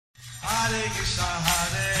Krishna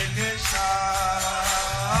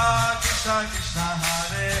Krishna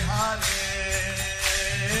Hare Hare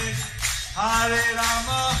Hare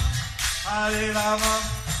Rama Rama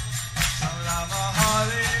Rama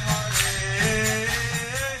Hare Hare.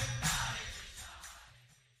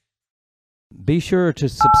 Be sure to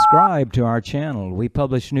subscribe to our channel. We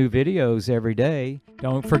publish new videos every day.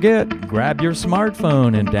 Don't forget, grab your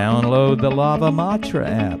smartphone and download the Lava Matra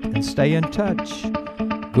app and stay in touch.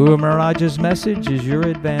 Guru Maharaj's message is your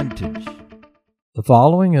advantage. The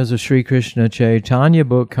following is a Śrī Krishna Caitanya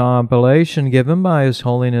book compilation given by His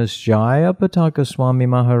Holiness Jayapataka Swami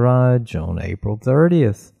Maharaj on April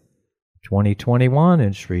 30th, 2021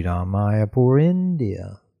 in Śrī Mayapur,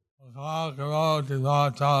 India.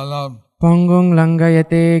 Pangung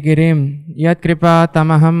langayate girim yat kripa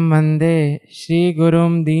tamaham mande Shri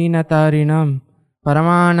Gurum Deenatarinam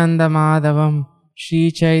Paramananda Madhavam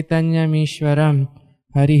Śrī Caitanya Mahāprabhu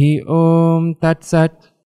Harihi Om Tat Sat.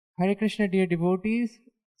 Hare Krishna, dear devotees.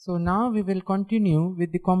 So now we will continue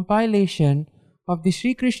with the compilation of the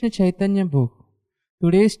Śrī Krishna Caitanya book.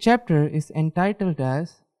 Today's chapter is entitled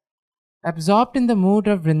as Absorbed in the mood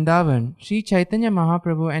of Vrindavan, Śrī Caitanya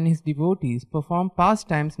Mahāprabhu and his devotees perform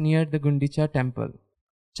pastimes near the Guṇḍicā temple.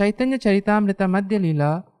 Chaitanya Charitamrita Madhya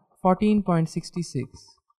Lila 14.66.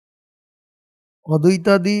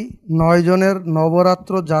 অদ্বৈতাদি 9 জনের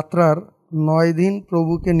নবরাত্র যাত্রার 9 দিন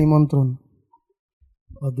প্রভুকে নিমন্ত্রণ।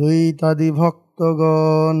 অদ্বৈতাদি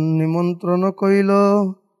ভক্তগণ নিমন্ত্রণ কইল,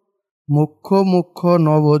 মুখ্য মুখ্য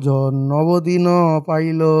নবজন নবদিন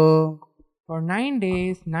pile. For 9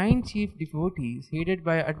 days, 9 chief devotees headed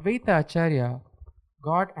by Advaita Acharya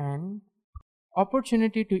got an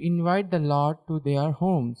opportunity to invite the Lord to their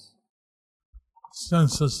homes.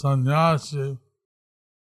 Since the sannyasi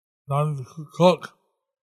doesn't cook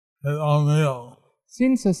his own meal,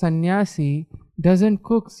 Since a sannyasi doesn't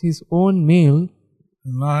cook his own meal,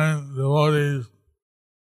 9 devotees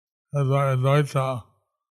led by Advaita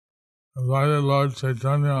invited Lord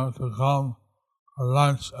Chaitanya to come for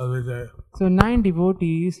lunch every day. so 9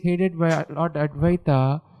 devotees headed by Lord Advaita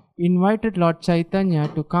invited Lord Chaitanya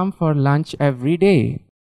to come for lunch every day.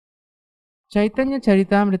 Chaitanya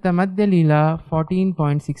Charitamrita Madhya Lila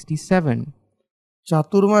 14.67.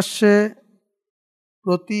 চাতুর্মাস্যে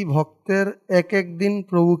প্রতি ভক্তের এক এক দিন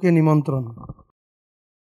প্রভুকে নিমন্ত্রণ।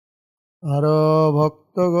 আর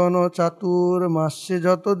ভক্তগণ চাতুর্মাস্যে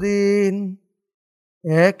যতদিন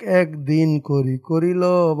এক এক দিন করিল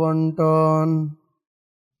বন্টন।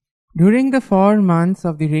 During the 4 months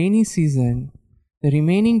of the rainy season, the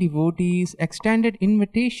remaining devotees extended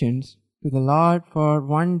invitations to the Lord for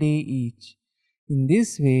 1 day each. In this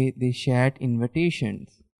way, they shared invitations.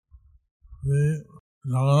 The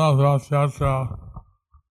Jagannath Yatra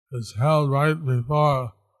is held right before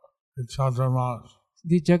the Chaturmas.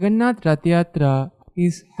 The Jagannath Rath Yatra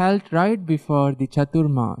is held right before the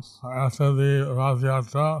Chaturmas. After the Rath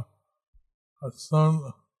Yatra, soon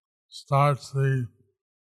starts the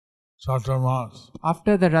Chaturmas.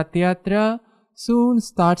 After the Rath Yatra, soon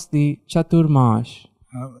starts the Chaturmas.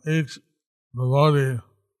 And each devotee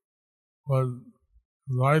would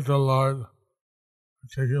invite the Lord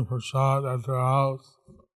taking prasad at their house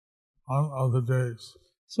on other days.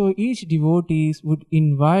 So each devotees would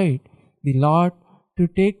invite the Lord to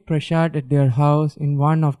take prasad at their house in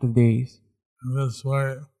one of the days. In this way,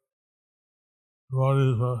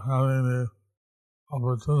 devotees were having the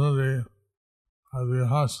opportunity as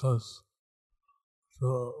grihasthas to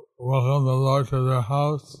welcome the Lord to their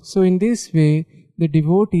house. So in this way, the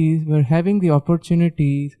devotees were having the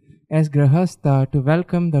opportunities as grahastha to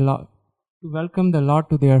welcome the Lord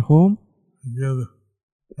to their home Give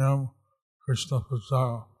him Krishna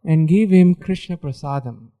Prasada. and give him Krishna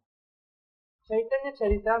Prasadam. Chaitanya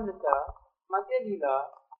Charitamrita Madhya Lila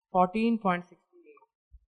 14.68.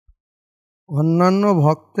 অন্যান্য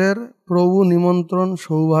ভক্তের প্রভু নিমন্ত্রণ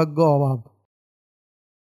সৌভাগ্য অভাব।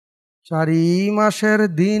 4 মাসের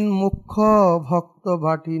দিন মুখ্য ভক্ত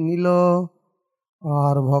ভাটি নিল,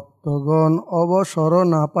 আর ভক্তগণ অবসর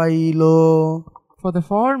না পাইল। For the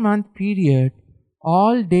 4-month period,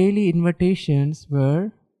 all daily invitations were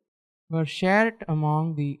shared among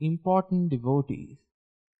the important devotees.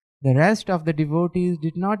 The rest of the devotees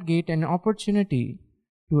did not get an opportunity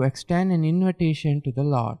to extend an invitation to the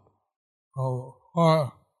Lord. Oh,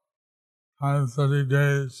 4 times 30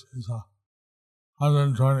 days is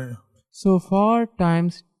 120. So 4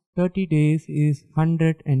 times 30 days is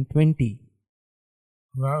 120.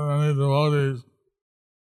 That many devotees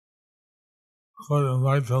could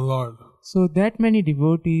invite the Lord So that many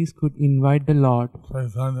devotees could invite the Lord,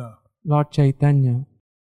 Chaitanya. Lord Chaitanya.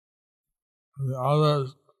 The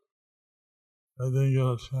others, they didn't get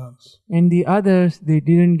a chance. and the others they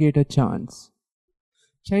didn't get a chance.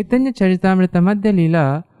 Chaitanya Charitamrita Madhya Leela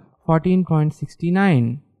 14.69.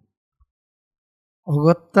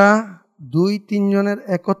 অগত্যা 2-3 জনের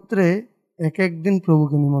একত্রে এক একদিন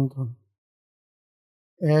প্রভুকে নিমন্ত্রণ,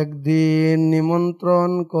 একদিন নিমন্ত্রণ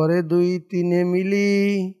করে 2-3 মিলি,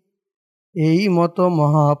 এই মতো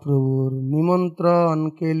মহাপ্রভুর নিমন্ত্রণ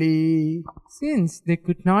কেলি। Since they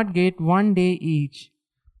could not get one day each,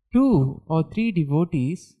 2 or 3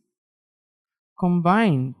 devotees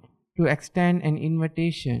combined to extend an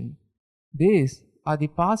invitation. These are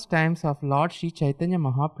the pastimes of Lord Śrī Caitanya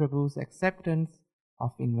Mahāprabhu's acceptance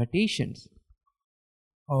of invitations.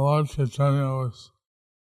 Lord Chaitanya was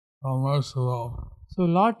so merciful So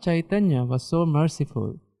Lord Chaitanya was so merciful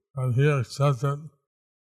that he accepted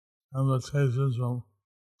invitations from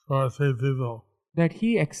 2 or 3 people, that he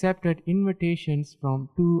accepted invitations from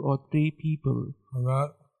 2 or 3 people and that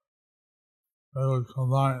they would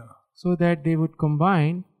combine. so that they would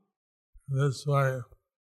combine. This way,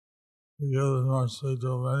 he gave his mercy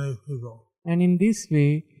to many people. And in this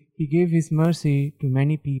way, he gave his mercy to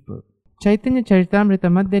many people. Chaitanya Charitamrita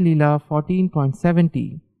Madhya Leela 14.70.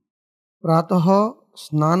 প্রাতঃ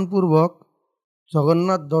স্নানপূর্বক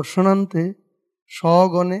Jagannath দর্শনান্তে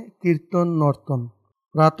স্বগণে কীর্তন নর্তন।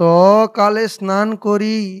 প্রাতঃকালে স্নান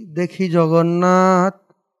করি দেখি জগন্নাথ,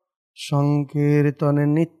 সংকীর্তনে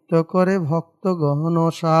নৃত্য করে ভক্তগণ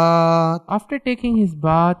সাথ। After taking his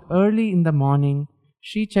bath early in the morning,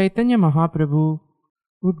 Śrī Caitanya Mahāprabhu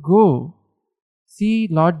would go see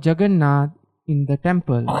Lord Jagannath in the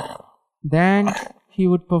temple. Then he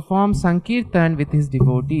would perform Sankirtan with his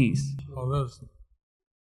devotees. So this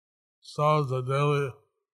shows the daily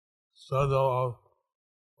schedule of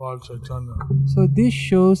Lord Chaitanya. So this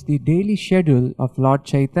shows the daily schedule of Lord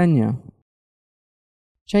Chaitanya.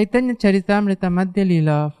 Chaitanya Charitamrita Madhya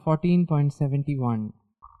Leela 14.71.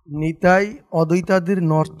 Nitai অদ্বৈতাদির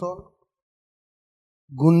নর্তন,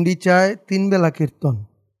 গুণ্ডিচায় 3 বেলা কীর্তন।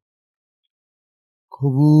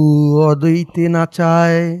 কবু অদ্বৈতে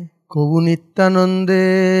নাচায়, কবু নিত্যানন্দে,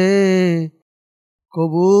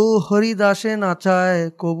 কবু হরিদাসে নাচায়,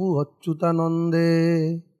 কবু অচ্যুতানন্দে।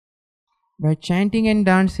 By chanting and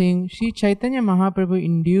dancing, Śrī Caitanya Mahāprabhu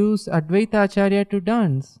induced Advaita Acharya to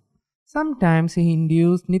dance. Sometimes he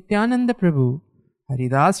induced Nityananda Prabhu,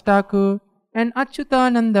 Haridas Thakur and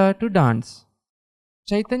Achyutananda to dance.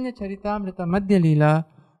 Chaitanya Charitamrita Madhya Leela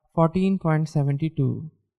 14.72.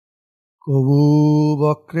 কবু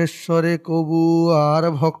বক্রেশ্বরে কবু আর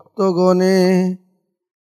ভক্তগণে,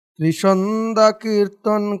 ত্রিসন্ধ্যা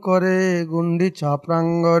কীর্তন করে গুণ্ডিচা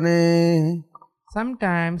প্রাঙ্গণে।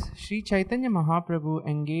 Sometimes Śrī Caitanya Mahāprabhu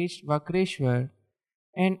engaged Vakreshwar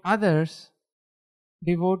and others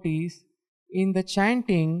devotees in the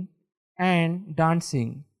chanting and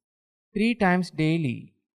dancing 3 times daily,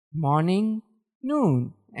 morning, noon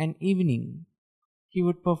and evening. He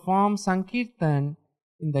would perform Sankirtan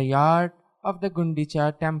in the yard of the Guṇḍicā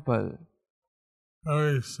temple.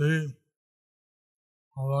 Here we see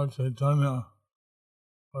Lord Chaitanya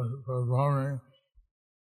was performing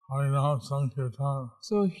Harinam Sankirtan.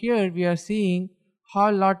 So here we are seeing how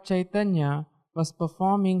Lord Chaitanya was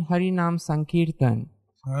performing Harinam Sankirtan,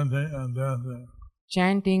 chanting and dancing,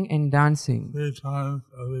 chanting and dancing 3 times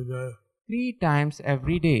every day, 3 times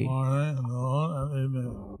every day, morning, noon, and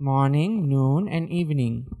evening. morning, noon and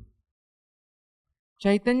evening.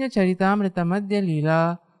 Chaitanya Charitamrita Madhya Leela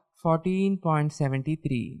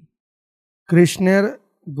 14.73. কৃষ্ণের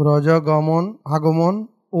ব্রজগমন আগমন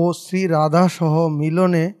ও শ্রী রাধা সহ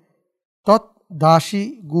মিলনে তৎ দাসী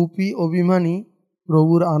গোপী অভিমানী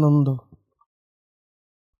প্রভুর আনন্দ।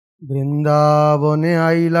 বৃন্দাবনে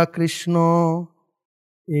আইলা কৃষ্ণ,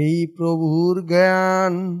 এই প্রভুর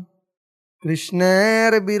জ্ঞান,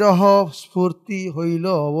 কৃষ্ণের বিরহ স্ফূর্তি হইল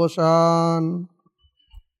অবসান।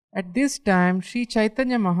 At this time, Śrī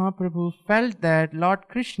Caitanya Mahāprabhu felt that Lord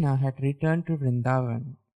Krishna had returned to Vrindavan.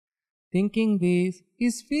 Thinking this,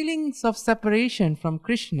 his feelings of separation from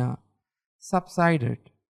Krishna subsided.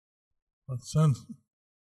 But since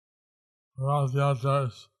Rath Yatra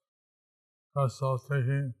is festival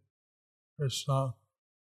taking Krishna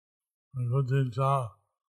and Guṇḍicā,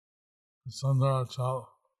 the Sundarachal,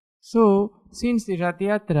 So, since the Rath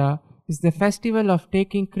Yatra is the festival of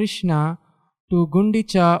taking Krishna to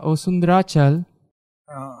Guṇḍicā or Sundarachal,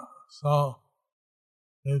 so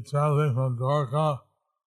he's traveling from Dwarka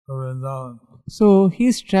to Vrindavan. so he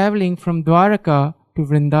is traveling from Dwaraka to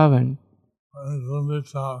Vrindavan. In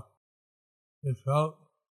Guṇḍicā, he felt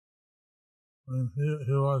when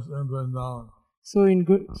he was in Vrindavan.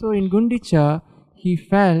 So in Guṇḍicā, he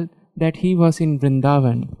felt that he was in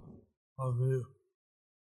Vrindavan.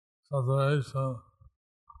 separation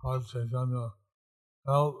Lord Chaitanya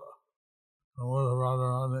felt with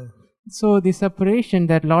Radharani. So the separation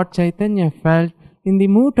that Lord Chaitanya felt in the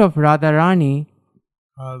mood of Radharani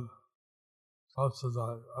had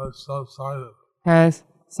subsided. has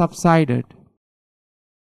subsided.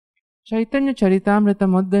 Chaitanya Charitamrita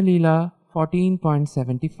Madhya Leela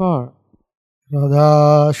 14.74 Radha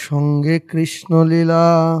সঙ্গে কৃষ্ণ লীলা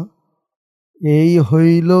এই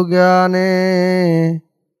হইল জ্ঞানে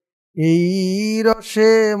এই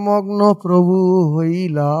রসে মগ্ন প্রভু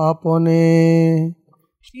হইলা আপনে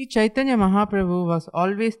Śrī Caitanya Mahāprabhu was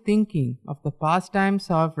always thinking of the pastimes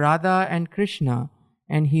of Radha and Krishna,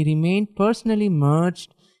 and he remained personally merged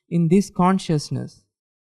in this consciousness.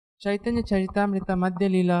 Chaitanya Charitamrita Madhya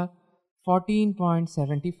Leela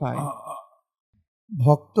 14.75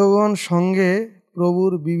 ভক্তগণ সঙ্গে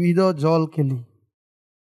প্রভুর বিবিধ জল খেলি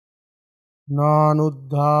নান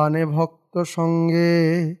উদ্যানে ভক্ত সঙ্গে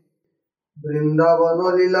বৃন্দাবন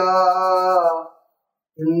লীলা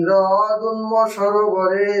ইন্দ্রদুম্ন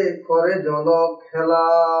সরোবরে করে জল খেলা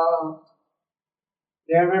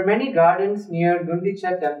There were many gardens near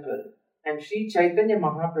Guṇḍicā temple, and Śrī Caitanya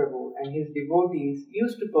Mahāprabhu and his devotees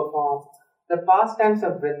used to perform the pastimes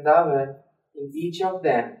of Vrindavan in each of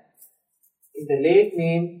them. In the lake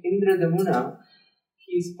named Indradumuna,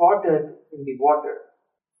 he spotted in the water.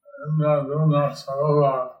 Indradumna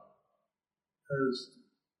Sarovar is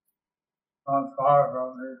not far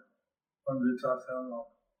from the Guṇḍicā temple.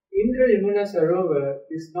 Indradumuna Sarovar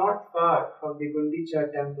is not far from the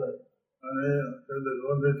Guṇḍicā temple. And he did the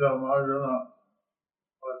Guṇḍicā Marjana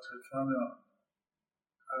of Chaitanya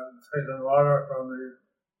and taken water from the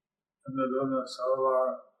Indradumna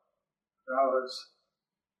Sarovar. That was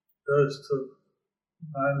those two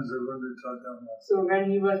times the Guṇḍicā temple. So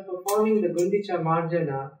when he was performing the Guṇḍicā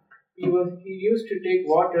Marjana, he used to take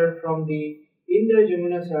water from the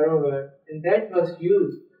Indradumuna Sarovar, and that was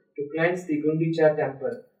used to cleanse the Guṇḍicā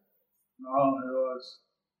temple. Now he was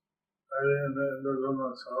in the Indradumna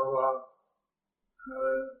Sarovar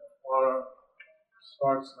and water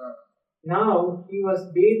spots there. Now he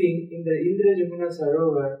was bathing in the Indradumuna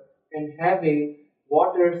Sarovar and having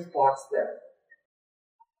water spots there.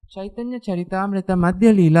 Chaitanya Charitamrita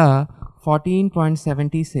Madhya Leela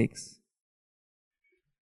 14.76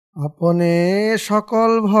 আপনে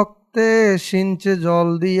সকল ভক্তে সিঞ্চে জল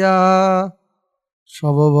দিয়া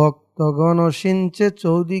সব ভক্তগণ সিঞ্চে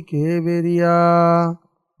চৌদিকে বেরিয়া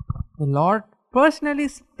The Lord personally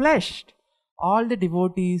splashed all the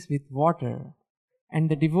devotees with water, and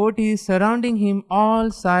the devotees surrounding him all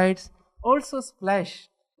sides also splashed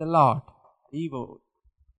the Lord. Evo.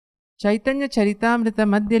 Chaitanya Charitamrita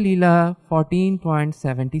Madhya Leela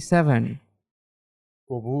 14.77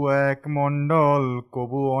 কবু এক মণ্ডল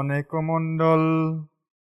কবু অনেক মণ্ডল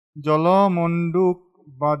জল মণ্ডুক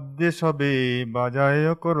বাদ্যে সবে বাজায়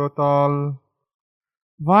করতাল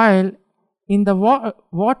While in the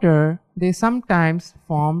water they sometimes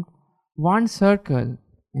formed one circle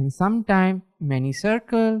and sometimes many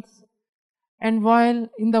circles, and while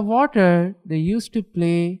in the water they used to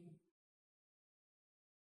play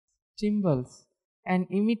cymbals and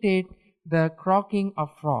imitate the croaking of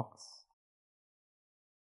frogs.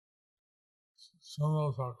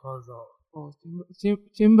 Cymbals are kartals. Oh,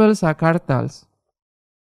 cymbals are kartals.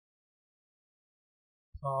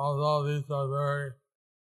 So although these are very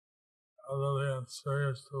elderly and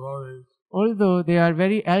serious devotees, Although they are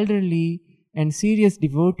very elderly and serious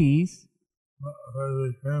devotees, they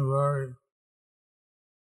became very,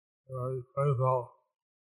 very playful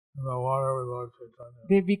in the water with Lord Chaitanya.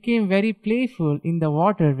 they became very playful in the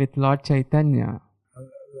water with Lord Chaitanya. And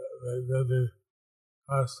they did the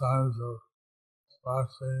pastimes of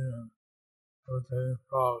splashing and imitating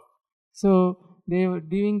frogs. So they were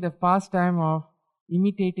doing the pastime of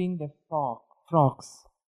imitating the frogs.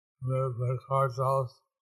 They play kartals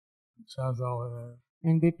and chant the holy name.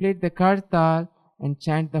 And they played the kartal and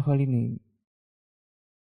chant the holy name.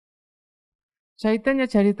 Chaitanya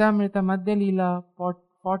Charitamrita Madhya Leela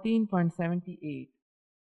 14.78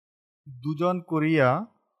 দুজন করিয়া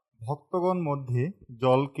ভক্তগণ মধ্যে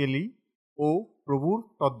জল কেলি ও প্রভুর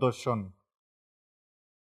তদ্দর্শন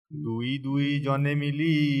দুই দুই জনে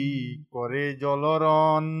মিলি করে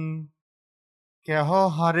জলরণ কেহ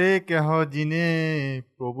হারে কেহ জিনে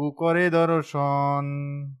প্রভু করে দর্শন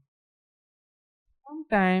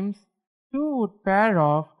Sometimes two would pair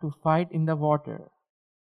off to fight in the water.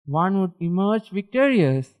 One would emerge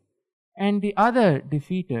victorious and the other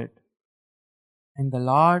defeated. And the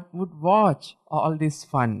Lord would watch all this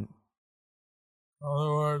fun. In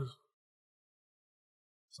other words,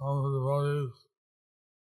 some of the devotees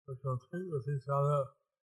would compete with each other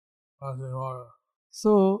passing water.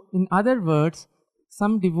 So, in other words,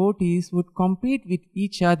 some devotees would compete with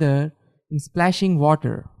each other in splashing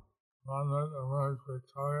water. One would emerge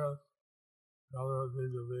victorious, the other would be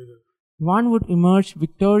defeated. One would emerge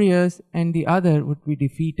victorious and the other would be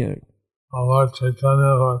defeated. Lord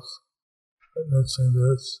Chaitanya was witnessing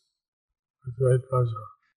this with great pleasure.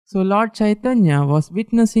 So Lord Chaitanya was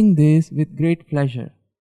witnessing this with great pleasure.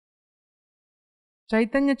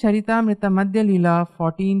 Chaitanya Charitamrita Madhya Lila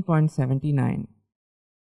 14.79.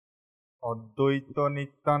 অদ্বৈত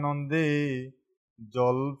নিত্যানন্দে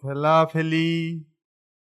জল ফেলা ফেলি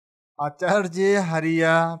আচার্যে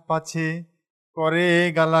হারিয়া পাছে করে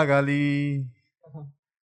গালাগালি.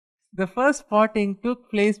 The first spotting took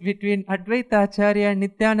place between Advaita Acharya and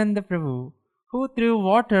Nityananda Prabhu, who threw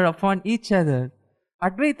water upon each other.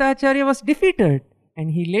 Advaita Acharya was defeated, and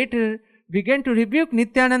he later began to rebuke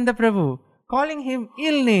Nityananda Prabhu, calling him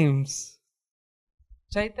ill names.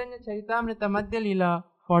 Chaitanya Charitamrita Madhya Lila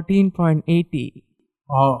 14.80.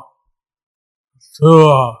 Oh, so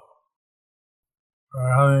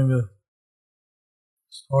we're having this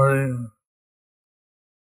story.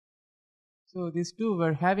 So these two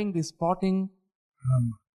were having this spotting.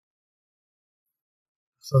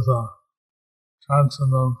 This is a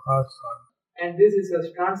transcendental pastime. And this is a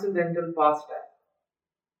transcendental pastime.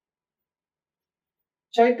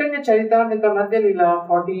 Chaitanya Charitamrita Madhya Lila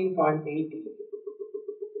 14.80.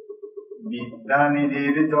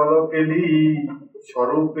 বিদ্যানিধির জলকেলি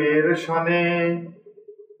স্বরূপের সনে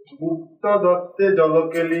গুপ্ত দত্তে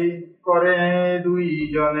জলকেলি করে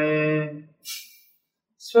দুইজনে.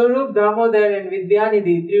 Swarup Damodar and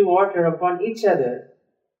Vidyanidhi threw water upon each other.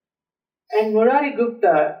 And Murari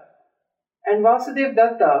Gupta and Vasudev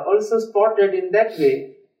Datta also spotted in that way.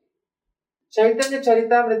 Chaitanya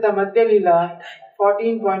Charitamrita Madhya Lila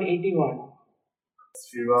 14.81.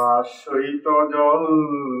 Srivas সহিত জল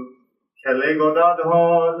খেলে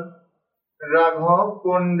গদাধর রাঘব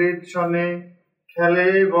পণ্ডিত সনে খেলে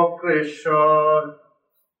Bakreshwar.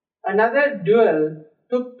 Another duel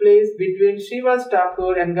took place between Srivas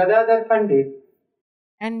Thakur and Gadadhar Pandit,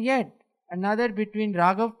 and yet another between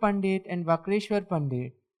Raghav Pandit and Vakreshwar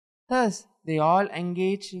Pandit. Thus, they all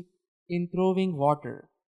engaged in throwing water.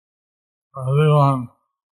 Everyone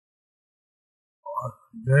was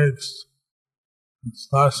engaged in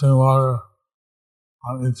splashing water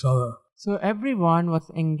on each other. So everyone was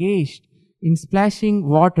engaged in splashing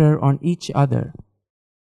water on each other.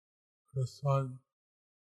 This was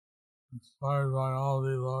inspired by all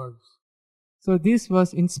the lords. So this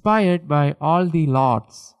was inspired by all the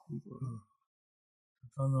lords.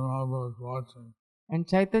 Chaitanya Mahaprabhu is watching And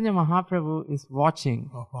Chaitanya Mahaprabhu is watching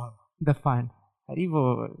the fun. the fun. Hari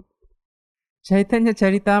Bol. Chaitanya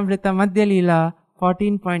Charitamrita Madhya Lila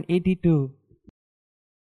 14.82.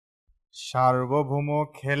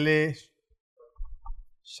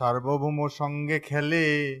 সার্বভৌম সঙ্গে খেলে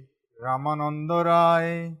রামানন্দ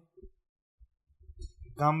রায়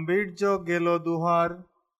গাম্ভীর্য গেল দুহার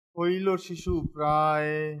হইল শিশু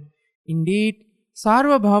প্রায়. Indeed,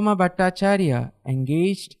 Sarvabhauma Bhattacharya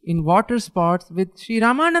engaged in water sports with Sri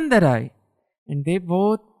Ramananda Rai, and they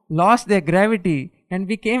both lost their gravity and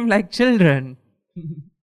became like children.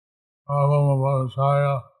 Sarvabhauma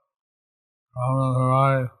Bhattacharya, Ramananda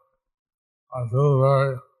Rai are two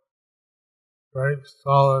very great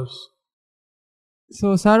scholars. So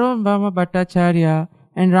Sarvabhauma Bhattacharya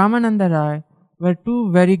and Ramananda Rai were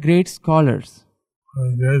two very great scholars.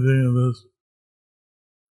 Engaging in this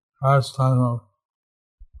pastime of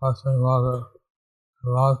passing water,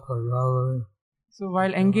 lost their gravity. So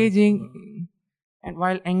while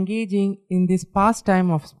engaging in this pastime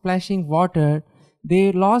of splashing water,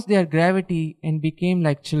 they lost their gravity and became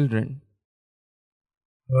like children.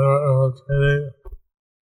 They were imitating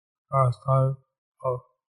pastime of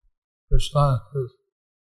Krishna and his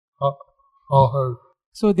cowherd.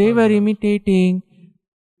 So they were imitating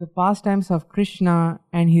the pastimes of Krishna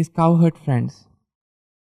and his cowherd friends.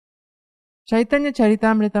 Chaitanya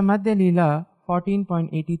Charitamrita Madhya Lila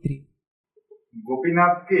 14.83.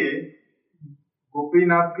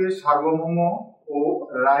 গোপীনাথকে সার্বভৌম ও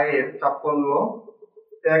রায়ের চাপল্য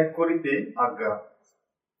ত্যাগ করিতে আজ্ঞা.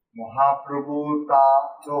 মহাপ্রভু তা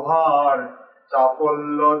তোহার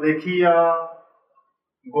চাপল্য দেখিয়া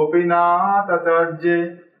গোপীনাথ আচার্যে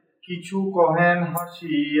কিছু কহেন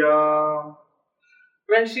হাসিয়া.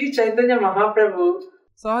 When Śrī Caitanya Mahāprabhu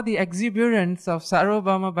saw the exuberance of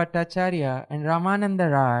Sarvabhauma Bhattacharya and Ramananda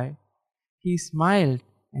Rai, he smiled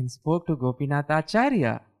and spoke to Gopinath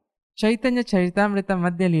Acharya. Chaitanya Charitamrita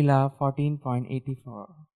Madhya Lila 14.84.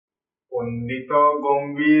 পণ্ডিত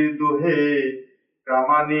গম্ভীর দুহে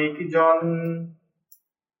প্রামাণিক জন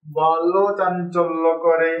বাল্য চাঞ্চল্য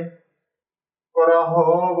করে করাহ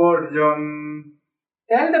বর্জন।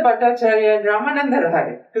 Tell the Bhattacharya and Ramananda Rai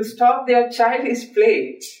to stop their childish play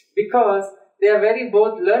because they are very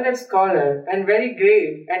both learned scholar and very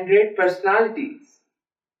grave and great personalities.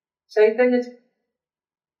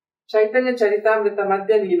 Chaitanya Charitamrita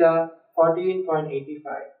Madhya Leela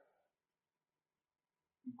 14.85.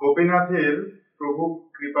 গোপীনাথের প্রভু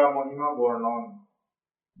কৃপা মহিমা বর্ণন।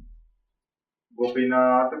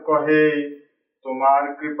 গোপীনাথ কহে তোমার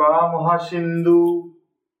কৃপা মহাসিন্ধু,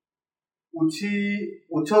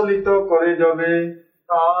 উচ্ছলিত করে যাবে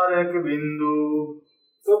তার এক বিন্দু।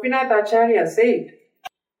 Gopinath Acharya said.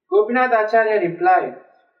 Gopinath Acharya replied,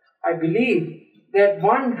 I believe that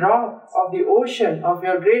one drop of the ocean of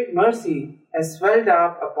your great mercy has swelled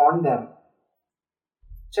up upon them.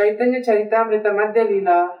 Chaitanya Charitamrita Madhya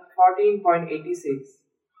Leela 14.86.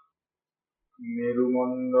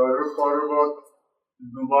 মেরুমন্দর পর্বত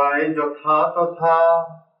ডুবায় যথা তথা,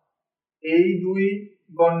 এই দুই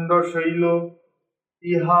গণ্ড শৈল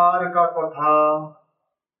ইহার কা কথা।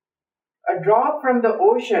 A drop from the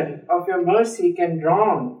ocean of your mercy can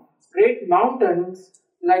drown great mountains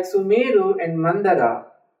like Sumeru and Mandara.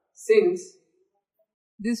 Since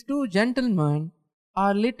these two gentlemen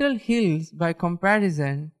are little hills by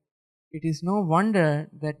comparison, it is no wonder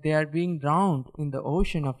that they are being drowned in the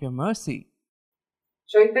ocean of your mercy.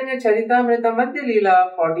 Chaitanya Charitamrita Madhya Leela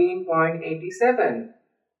 14.87.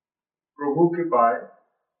 প্রভু কৃপায়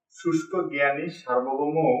শুষ্ক জ্ঞানী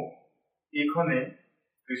সার্বভৌম এখানে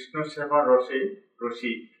কৃষ্ণ সেবার রসে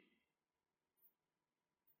রসিক।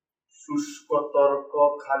 শুষ্ক তর্ক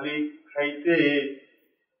খালি খাইতে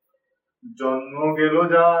জন্ম গেল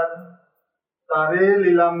যার, তারে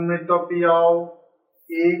লীলামৃত পিয়াও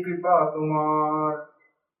এ কৃপা তোমার।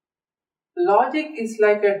 Logic is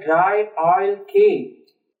like a dry oil cake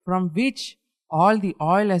from which all the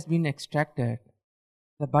oil has been extracted.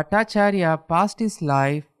 The Bhattacharya passed his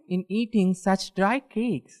life in eating such dry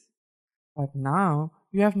cakes, but now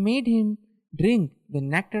you have made him drink the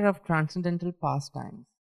nectar of transcendental pastimes.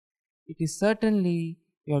 It is certainly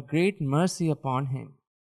your great mercy upon him.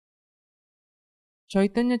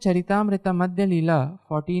 Chaitanya Charitamrita Madhya Leela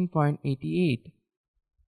 14.88.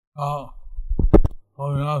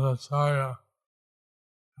 Govinda Acharya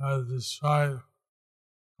has described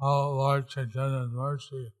how Lord Chaitanya's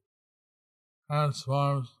mercy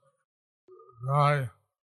transforms dry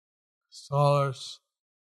scholars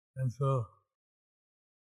into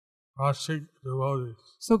rasic devotees.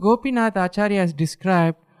 So Gopinath Acharya has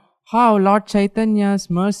described how Lord Chaitanya's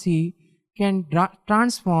mercy can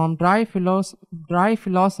transform dry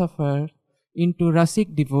philosophers into rasic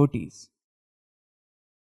devotees.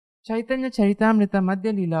 Chaitanya Charitamrita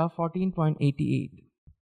Madhya Leela 14.88.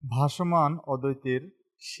 ভাসমান অদ্বৈতের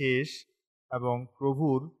শেষ এবং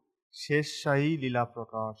প্রভুর শেষ শাহী লীলা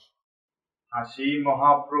প্রকাশ। হাসি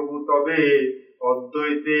মহাপ্রভু তবে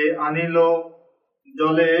অদ্বৈতে আনিল,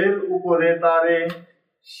 জলের উপরে তারে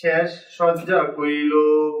শেষ সজ্জা কইল।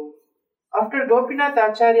 After Gopinath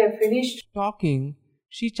Acharya finished talking,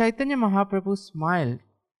 Śrī Caitanya Mahāprabhu smiled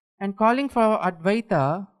and calling for Advaita,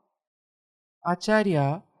 Acharya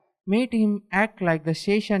made him act like the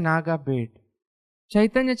Shesha Naga bird.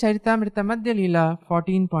 Chaitanya Charitamrita Madhya Leela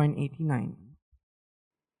 14.89.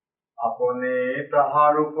 আপনে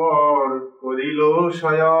তাহার উপর করিল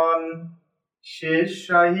শয়ন, শেষ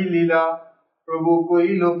শাহী লীলা প্রভু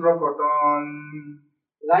কইল প্রকটন।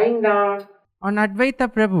 Lying down on Advaita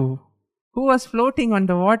Prabhu, who was floating on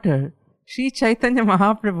the water, Śrī Caitanya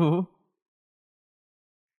Mahāprabhu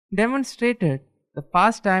demonstrated the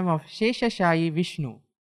pastime of Sheshashayi Vishnu.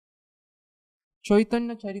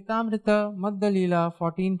 Chaitanya Charitamrita Madhya Leela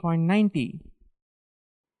 14.90.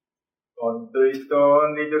 অদ্বৈত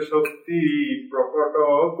নিজ শক্তি প্রকট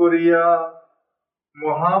করিয়া,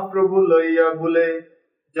 মহাপ্রভু লইয়া ভুলে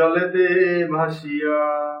জলেতে ভাসিয়া।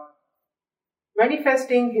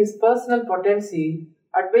 Manifesting his personal potency,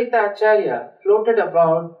 Advaita Acharya floated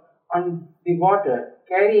about on the water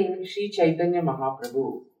carrying Śrī Caitanya Mahāprabhu.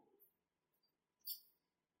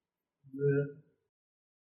 The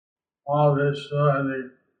Mahavishnu and the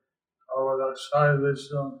Guṇḍicā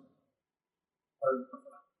Vishnu and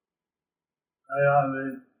the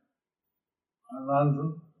Ananta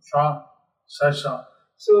Sesha.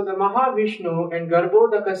 So the Mahavishnu and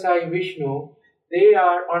Garbhodakasai Vishnu, they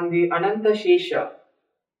are on the Ananta Shesha.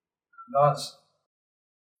 Thus,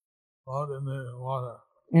 float in the water.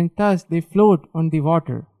 And thus they float on the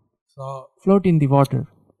water. So, Float in the water.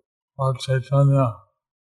 Lord Chaitanya,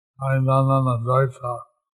 Aindanana Advaita,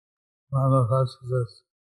 manifested this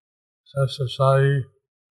Sheshashayi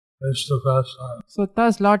Vishnu pastime. So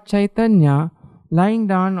thus Lord Chaitanya, lying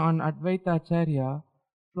down on Advaita Acharya,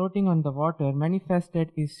 floating on the water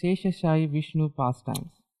manifested his Sheshashai Vishnu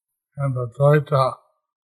pastimes. And the Dvaita,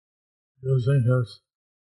 using his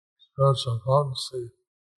spiritual potency,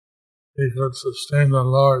 he could sustain the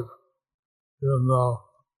Lord even though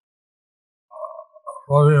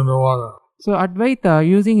floating in the water. So Advaita,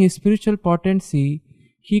 using his spiritual potency,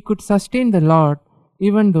 he could sustain the Lord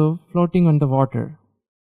even though floating on the water.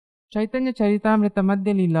 Chaitanya Charitamrita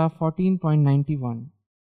Madhya Leela 14.91.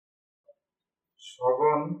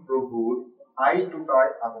 সগণ প্রভুর I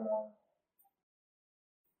টুটায় আগমন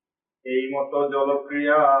এই মতো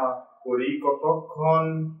জলক্রিয়া করি কতক্ষণ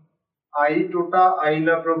I টুটা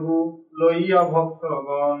আইলা প্রভু লইয়া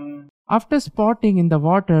ভক্তগণ. After spotting in the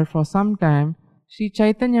water for some time, Śrī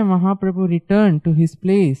Caitanya Mahāprabhu returned to his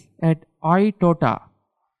place at Aitota,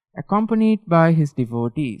 accompanied by his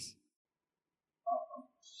devotees.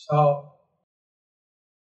 So,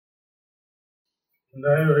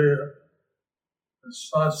 today we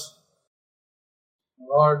discuss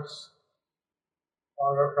Lord's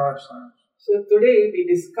water pastimes. So today we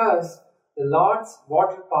discuss the Lord's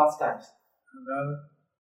water pastimes. And then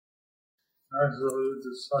next we'll be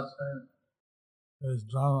discussing his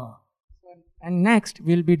drama. And next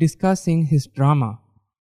we'll be discussing his drama.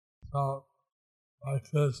 So, like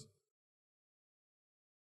this,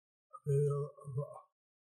 the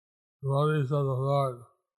devotees of the Lord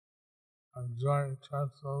enjoying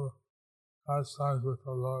transcendental pastimes with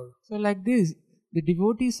the Lord. So like this, the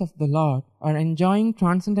devotees of the Lord are enjoying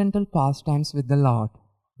transcendental pastimes with the Lord.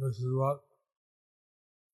 This is what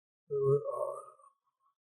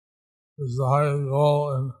is the highest goal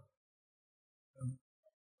in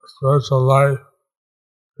spiritual life.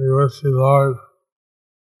 Be with the Lord,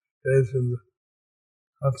 engage in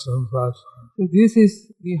transcendental pastimes. So this is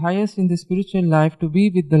the highest in the spiritual life, to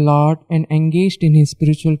be with the Lord and engaged in his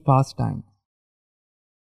spiritual pastime.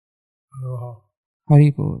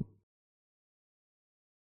 Hari Bol.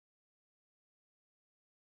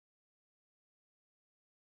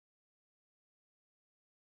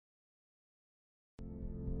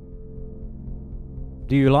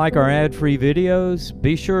 Do you like our ad-free videos?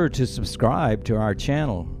 Be sure to subscribe to our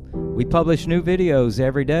channel. We publish new videos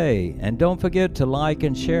every day, and don't forget to like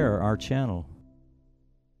and share our channel.